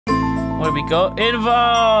What have we got?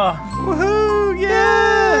 Invar! Woohoo!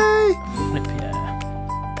 Yay! Flip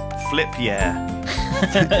yeah. Flip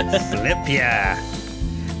yeah. Flip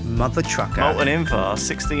yeah. Mother trucker. Molten Invar,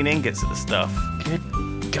 16 ingots of the stuff. Good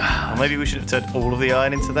Or God. maybe we should have turned all of the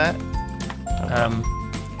iron into that.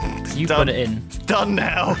 You done. put it in. It's done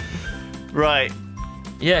now. Right.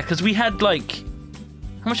 Yeah, because we had like...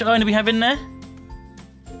 How much iron do we have in there?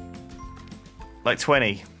 Like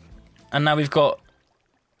 20. And now we've got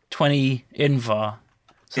 20 Invar.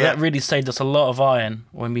 So Yeah. that really saved us a lot of iron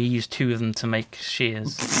when we used 2 of them to make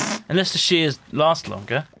shears. Unless the shears last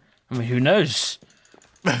longer. I mean, who knows?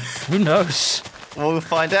 Who knows? Well, we'll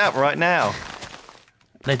find out right now.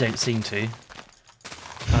 They don't seem to.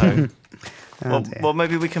 Oh. Oh, dear. well,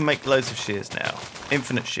 maybe we can make loads of shears now.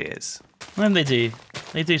 Infinite shears. And they do.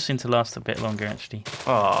 They do seem to last a bit longer, actually.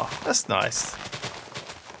 Oh, that's nice.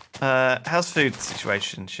 How's food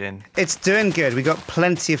situation, Sjin? It's doing good. We got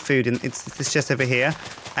plenty of food, and it's just over here.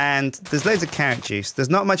 And there's loads of carrot juice.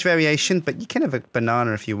 There's not much variation, but you can have a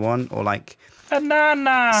banana if you want, or like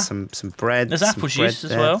Banana! some bread. There's some apple bread juice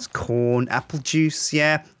as there. well. There's corn, apple juice,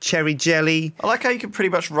 yeah, cherry jelly. I like how you can pretty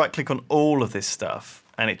much right-click on all of this stuff,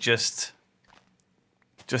 and it just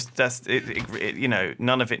that's it. You know,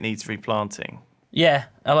 none of it needs replanting. Yeah,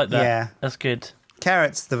 I like that. Yeah. That's good.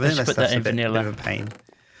 Carrots, the vanilla put stuff's that a in bit vanilla. of a pain.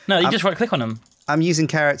 No, you just right click on them. I'm using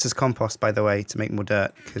carrots as compost, by the way, to make more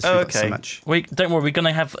dirt because we've got so okay. much. Don't worry, we're going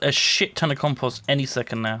to have a shit ton of compost any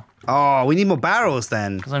second now. Oh, we need more barrels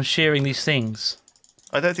then. Because I'm shearing these things.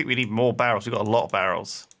 I don't think we need more barrels. We've got a lot of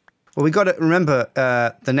barrels. Well, we got to remember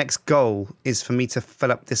the next goal is for me to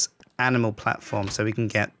fill up this animal platform so we can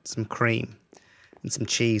get some cream and some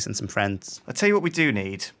cheese and some friends. I'll tell you what we do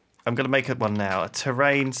need. I'm going to make one now. A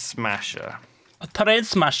terrain smasher. A terrain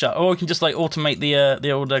smasher. Or we can just like automate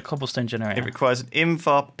the old cobblestone It generator. requires an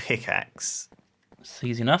Invar pickaxe It's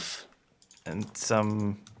easy enough. and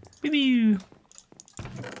some... Pew-pew.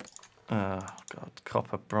 Oh, God.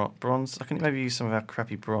 Copper, bronze. I can maybe use some of our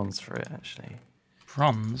crappy bronze for it, actually.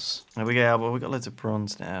 Bronze. Well, we've got loads of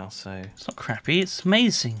bronze now, so... It's not crappy, it's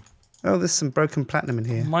amazing. Oh, there's some broken platinum in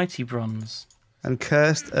here. Mighty bronze. And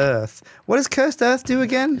cursed earth. What does cursed earth do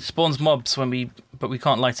again? It spawns mobs but we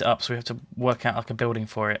can't light it up, so we have to work out like a building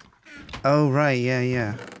for it. Oh, right,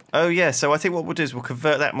 yeah. Oh, yeah, so I think what we'll do is we'll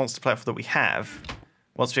convert that monster platform that we have,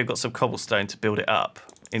 once we've got some cobblestone to build it up,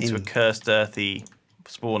 into a cursed earthy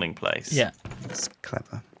spawning place. Yeah. That's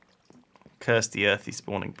clever. Cursed the earthy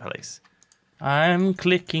spawning place. I'm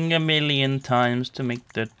clicking a million times to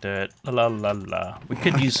make the dirt. La la la. We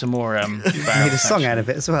could use some more Made a song out of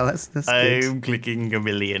it as well. That's good. I'm clicking a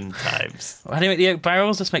million times. How do you make the oak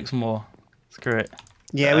barrels? Let's make some more. Screw it.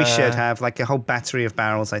 Yeah, we should have like a whole battery of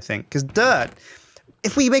barrels, I think. Because dirt,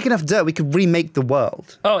 if we make enough dirt, we could remake the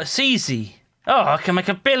world. Oh, it's easy. Oh, I can make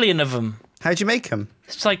 1 billion of them. How'd you make them?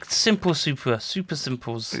 It's like super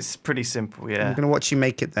simples. It's pretty simple, I'm yeah. going to watch you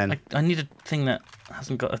make it then. I need a thing that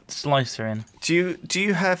hasn't got a slicer in. Do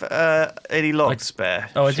you have any logs spare?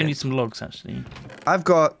 Oh, I do Shit. need some logs, actually. I've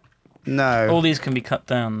got... No. All these can be cut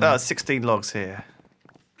down. though. 16 logs here.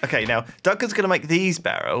 Okay, now, Duncan's going to make these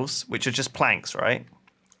barrels, which are just planks, right?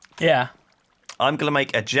 Yeah. I'm going to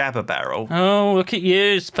make a jabber barrel. Oh, look at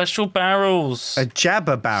you. Special barrels. A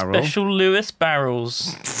Jabba barrel? Special Lewis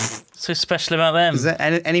barrels. So special about them. Is there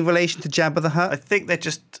any relation to Jabba the I Hutt? think they're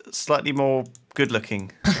just slightly more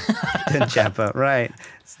good-looking. Than Jabba, right.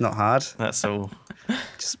 It's not hard. That's all.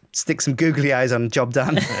 Just stick some googly eyes on, job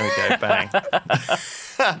done. There we go, bang.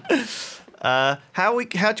 How do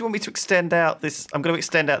you want me to extend out this? I'm going to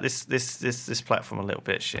extend out this platform a little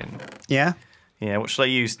bit, Sjin. Yeah? Yeah, what should I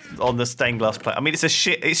use on the stained glass plate? I mean, it's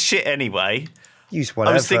shit anyway. Use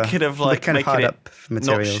whatever. I was thinking of We're like kind of making hard it up for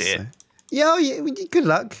materials. not shit. So. Yeah, good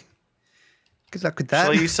luck. Good luck with that.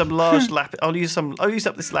 Shall I use some large lapis? I'll use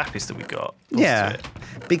up this lapis that we got. Lots Yeah. to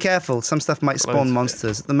it. Be careful. Some stuff might Loads spawn of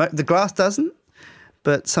monsters. The glass doesn't,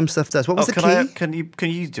 but some stuff does. What was the key? Can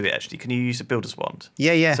you do it actually? Can you use a builder's wand?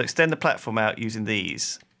 Yeah. So extend the platform out using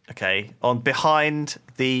these. Okay, on behind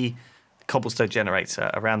the cobblestone generator,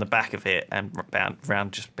 around the back of it, and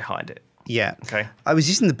round just behind it. Yeah. Okay. I was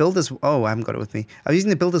using the builder's... Oh, I haven't got it with me. I was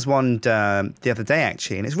using the builder's wand the other day,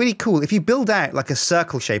 actually, and it's really cool. If you build out like a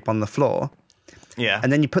circle shape on the floor, Yeah. and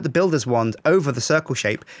then you put the builder's wand over the circle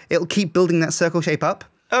shape, it'll keep building that circle shape up.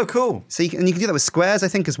 Oh, cool. So you can do that with squares, I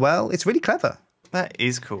think, as well. It's really clever. That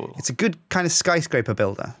is cool. It's a good kind of skyscraper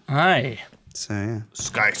builder. Aye. So, yeah.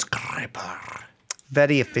 Skyscraper.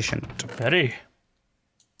 Very efficient. Very.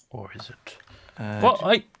 Or is it?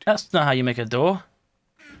 What? That's not how you make a door.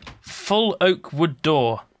 Full oak wood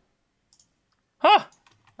door. Huh!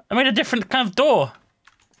 I made a different kind of door.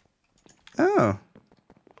 Oh.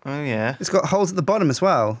 Oh, yeah. It's got holes at the bottom as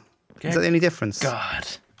well. Okay. Is that the only difference? God.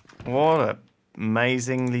 What a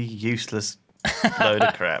amazingly useless load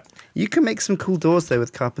of crap. You can make some cool doors though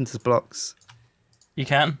with carpenter's blocks. You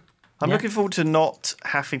can. I'm Yeah. looking forward to not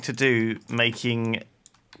having to do making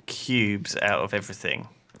cubes out of everything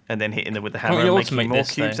and then hitting them with the hammer we and making automate more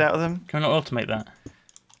this, cubes though? out of them. Can we not automate that?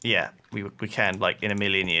 Yeah, we can, like, in a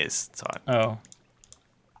million years' time. Oh.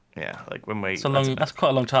 Yeah, like when we... That's quite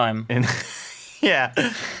a long time. Yeah,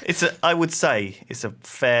 I would say it's a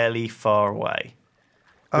fairly far away.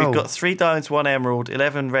 Oh. We've got 3 diamonds, 1 emerald,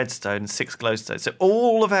 11 redstone, and 6 glowstone. So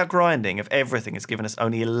all of our grinding of everything has given us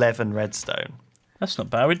only 11 redstone. That's not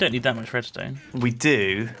bad. We don't need that much redstone. We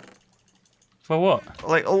do. For what?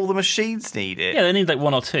 Like, all the machines need it. Yeah, they need like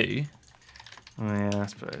 1 or 2. Oh, yeah, I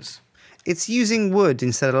suppose. It's using wood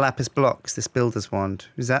instead of lapis blocks, this builder's wand.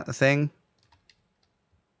 Is that the thing?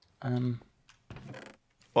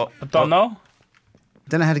 What? I don't know. I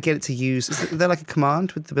don't know how to get it to use. Is there like a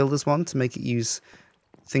command with the builder's wand to make it use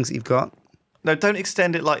things that you've got? No, don't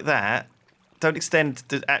extend it like that. Don't extend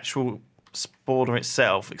the actual spawner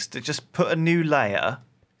itself. Just put a new layer.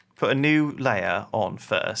 Put a new layer on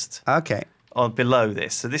first. Okay. On below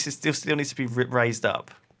this. So this is still needs to be raised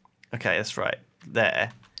up. Okay, that's right.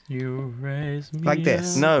 There. You raise me Like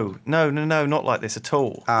this? up. No, not like this at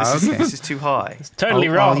all. Ah, this, okay. this is too high. It's totally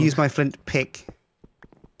I'll wrong. use my flint pick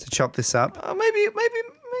to chop this up. Maybe.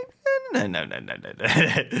 No. No, Make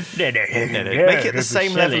it the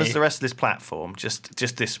same level as the rest of this platform. Just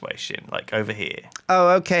this way, Sjin. Like over here. Oh,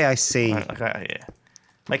 okay, I see. Like out here.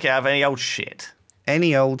 Make it out of any old shit.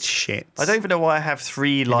 Any old shit. I don't even know why I have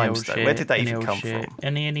 3 limestone. Where did that even come from?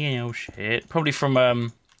 Any old shit. Probably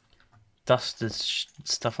from dust and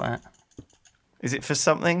stuff like that. Is it for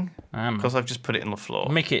something? I Because I've just put it on the floor.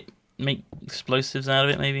 Make explosives out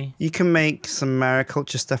of it, maybe. You can make some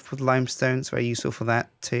mariculture stuff with limestone. It's very useful for that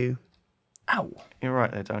too. Ow! You're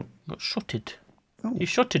right, they don't. Got shotted. Oh. You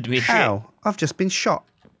shotted me. How? I've just been shot.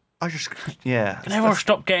 Yeah. Can everyone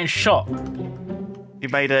stop getting shot? You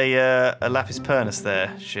made a lapis pernus there,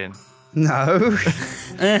 Sjin. No.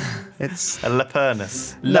 It's A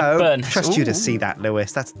lapernus. no. Lapernus. Trust you to Ooh. see that,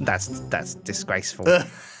 Lewis. That's disgraceful.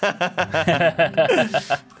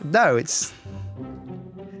 No, it's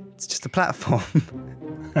just a platform.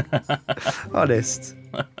 Honest.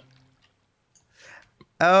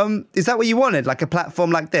 Is that what you wanted? Like a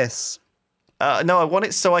platform like this? No, I want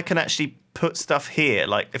it so I can actually put stuff here.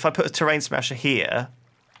 Like, if I put a terrain smasher here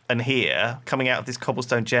and here, coming out of this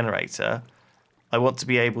cobblestone generator, I want to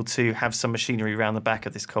be able to have some machinery around the back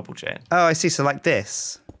of this cobble gen. Oh, I see. So like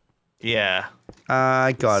this. Yeah.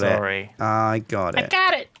 I got it. Sorry. I got it.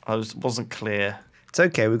 Got it. I wasn't clear. It's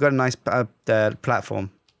okay. We've got a nice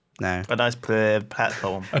platform now. A nice platform.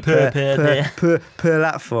 Platform.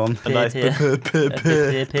 A nice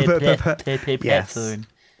Yes.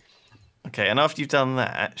 Okay, and after you've done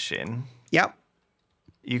that, Sjin, Yep.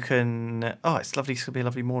 you can... Oh, it's lovely. It's going to be a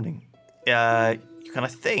lovely morning. You can, I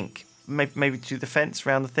think, maybe do the fence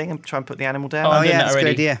around the thing and try and put the animal down. Oh, Oh I'm doing yeah, that that's a good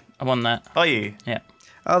already. idea. I'm on that. Are you? Yeah.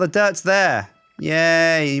 Oh, the dirt's there.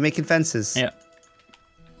 Yay! You're making fences. Yeah.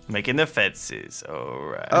 Making the fences. All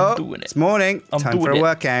right. Oh, doing it. it's morning. I'm Time doing for a it.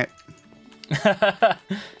 workout.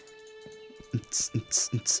 Oh,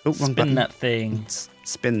 wrong Spin button. that thing.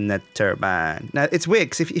 Spin that turbine. Now it's weird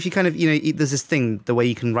because if you kind of there's this thing the way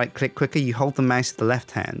you can right click quicker. You hold the mouse with the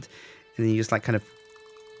left hand, and then you just like kind of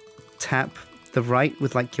tap the right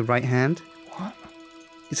with like your right hand. What?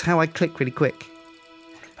 It's how I click really quick,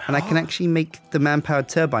 and I can actually make the man-powered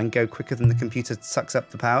turbine go quicker than the computer sucks up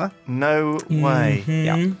the power. No way.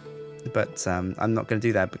 Yeah, but I'm not going to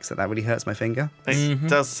do that because that really hurts my finger. It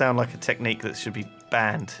does sound like a technique that should be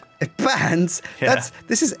banned. Banned? Yeah.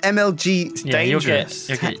 This is MLG. It's Yeah, you'll dangerous.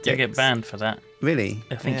 get banned for that. Really?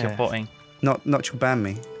 I think Yeah. you're botting. Not you'll ban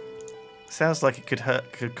me. Sounds like it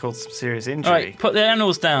could cause some serious injury. All right, put the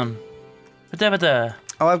animals down. Ba-da-ba-da.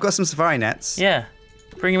 Oh, I've got some safari nets. Yeah,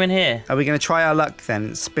 bring them in here. Are we going to try our luck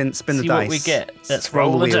then? Spin the See dice. what we get. Let's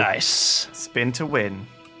Roll roll the the wheel. dice. Spin to win.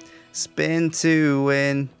 Spin to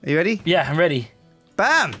win. Are you ready? Yeah, I'm ready.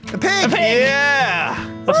 Bam! A pig!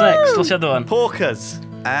 Yeah! What's next? What's the other one? Porkers.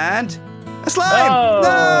 And a slime! Oh.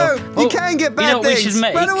 No! You Oh, can get bad you know what we things! should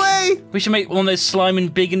make? Run away! We should make one of those slime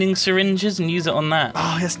and beginning syringes and use it on that.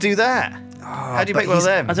 Oh, let's do that. How do you but make one of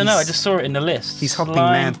them? I don't know. I just saw it in the list. He's hopping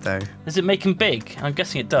Slime. mad though. Does it make them big? I'm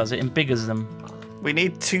guessing it does. It embiggers them. We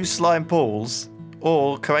need 2 slime balls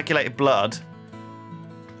or coagulated blood.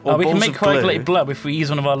 Or Oh, we can balls make of glue. coagulated blood if we use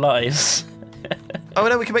one of our lives. Oh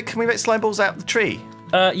no, can we make slime balls out of the tree?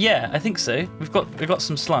 Yeah, I think so. We've got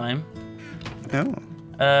some slime.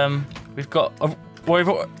 Oh. We've got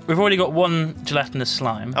Well, we've already got one gelatinous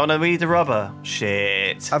slime. Oh no, we need the rubber.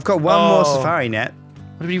 Shit. I've got one more safari net.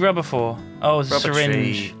 What do we need rubber for? Oh, it's a Rubber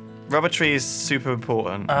syringe. tree. Rubber tree is super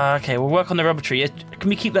important. Okay, we'll work on the rubber tree. Can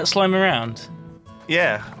we keep that slime around?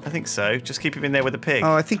 Yeah, I think so. Just keep him in there with the pig.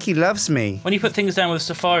 Oh, I think he loves me. When you put things down with a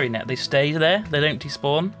safari net, they stay there. They don't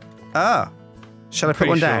despawn. Ah. Shall I put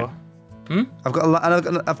one down? I've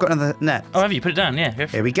got another net. Oh, have you? Put it down, yeah. Go for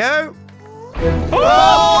it. Here we go.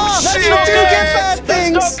 Oh, That's shit! not Do good. get bad That's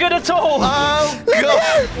things. not good at all. Oh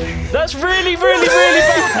god! That's really, really, really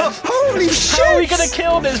bad. Holy shit! How are we gonna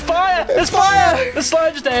kill this? Fire! There's fire! The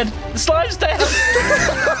slime's dead. The slime's dead.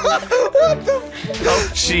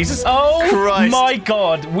 Oh Jesus! Oh Christ. my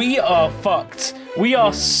god, we are fucked. We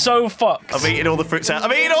are so fucked. I'm eating all the fruit salad.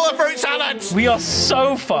 I'm eating all the fruit salads. We are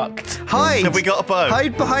so fucked. Hide! Have we got a bow?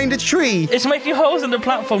 Hide behind a tree. It's making holes in the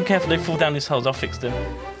platform. Careful, they fall down these holes. I'll fix them.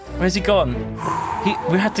 Where's he gone?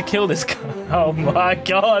 We had to kill this guy. Oh my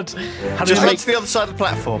god. How do Just we run make... to the other side of the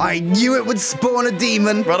platform. I knew it would spawn a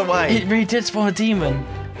demon. Run away. It really did spawn a demon.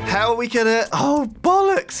 How are we gonna? Oh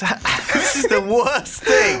bollocks! This is the worst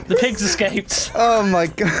thing. The pigs escaped. Oh my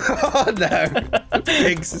god, no.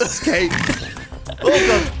 Pigs escaped. Oh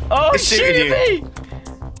god! Oh, It's he's shooting shooting me!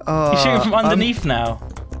 Oh, He's shooting from underneath now.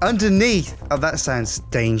 Underneath. Oh, that sounds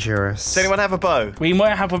dangerous. Does anyone have a bow? We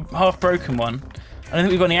might have a half-broken one. I don't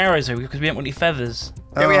think we've got any arrows though because we haven't got any feathers.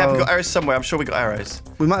 Yeah, we have Oh. got arrows somewhere. I'm sure we got arrows.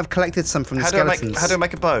 We might have collected some from the skeletons. How do I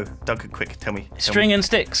make a bow? Duncan, quick, tell me. String and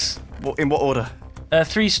sticks. In what order?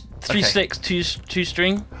 Three Okay. sticks, two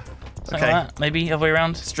string. Something Okay. like that. Maybe other way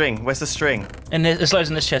around. String. Where's the string? And there's loads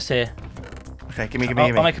in this chest here. Okay, give me.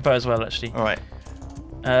 I'll make a bow as well, actually. All right.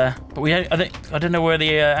 But I don't know where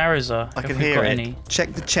the arrows are. I if can we've hear got it. any.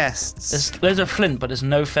 Check the chests. There's a flint, but there's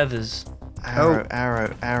no feathers. Arrow,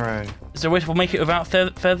 arrow. Is there a way we'll make it without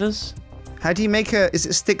feathers? How do you make a... Is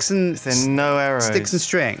it sticks and... Is there no arrows? Sticks and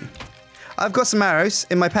string. I've got some arrows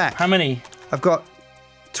in my pack. How many? I've got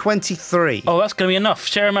 23. Oh, that's gonna be enough.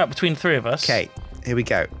 Share them out between three of us. Okay, here we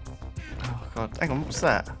go. Oh god, hang on. What's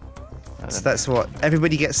that? So that's what...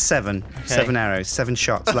 Everybody gets 7. 7 arrows. 7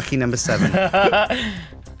 shots. Lucky number 7.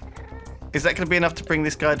 Is that going to be enough to bring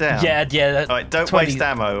this guy down? Yeah. All right, don't waste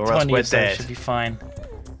ammo or else 20 we're or so dead. should be fine.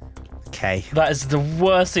 Okay. That is the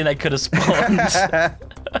worst thing they could have spawned.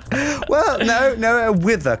 Well, no, a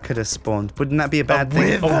wither could have spawned. Wouldn't that be a bad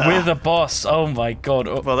thing? wither? With a boss. Oh my god.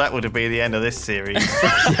 Oh, Well, that would have been the end of this series.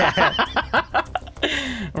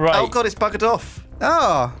 right. Oh god, it's buggered off.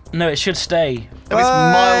 Oh, No, it should stay. Oh, it's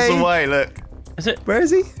miles Bye. away. Look, Is it? where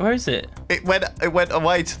is he? Where is it? it went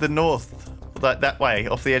away to the north, like that way,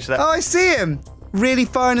 off the edge of that. Oh, I see him. Really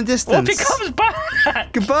far in the distance. What if it comes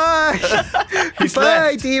back? Goodbye. He's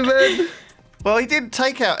Goodbye, left. demon. Well, he didn't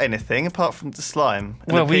take out anything apart from the slime,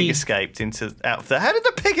 and Well, the pig we- escaped out of there. How did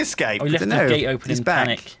the pig escape? Oh, we left the Dunno. gate open He's in back.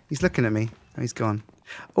 panic. He's looking at me. Oh, he's gone.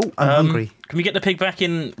 Oh, I'm hungry. Can we get the pig back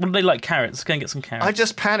in? What do they like? Carrots. Let's go and get some carrots. I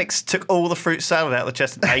just panicked, took all the fruit salad out of the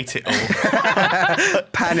chest and ate it all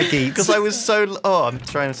Panic eats. because I was so. Oh, I'm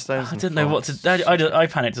throwing stones. I didn't know what to. I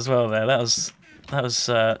panicked as well there. That was.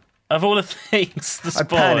 Of all the things, the I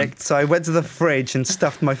spawn. panicked, so I went to the fridge and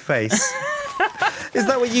stuffed my face. Is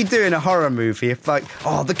that what you do in a horror movie? If like,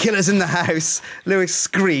 oh, the killer's in the house, Lewis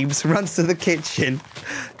screams, runs to the kitchen,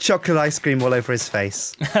 chocolate ice cream all over his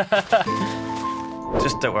face.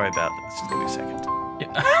 Just don't worry about it. It's just gonna be a second.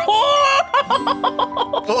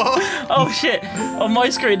 Oh shit! On my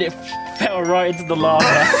screen, it fell right into the lava.